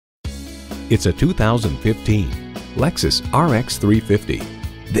It's a 2015 Lexus RX 350.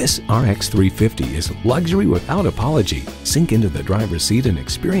 This RX 350 is luxury without apology. Sink into the driver's seat and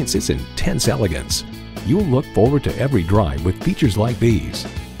experience its intense elegance. You'll look forward to every drive with features like these: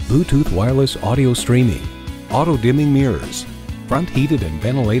 Bluetooth wireless audio streaming, auto-dimming mirrors, front heated and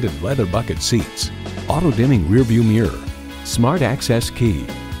ventilated leather bucket seats, auto-dimming rearview mirror, smart access key,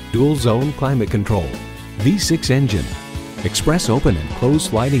 dual zone climate control, V6 engine, express open and closed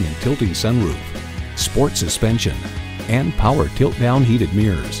sliding and tilting sunroof, sport suspension, and power tilt-down heated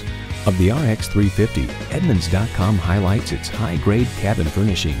mirrors. Of the RX 350, Edmunds.com highlights its high-grade cabin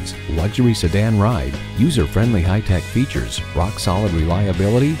furnishings, luxury sedan ride, user-friendly high-tech features, rock-solid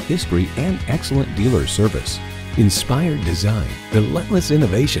reliability, history, and excellent dealer service. Inspired design, relentless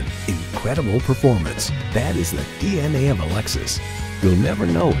innovation, incredible performance. That is the DNA of a Lexus. You'll never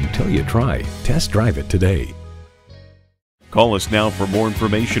know until you try. Test drive it today. Call us now for more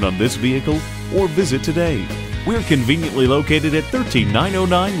information on this vehicle or visit today. We're conveniently located at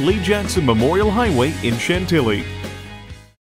 13909 Lee Jackson Memorial Highway in Chantilly.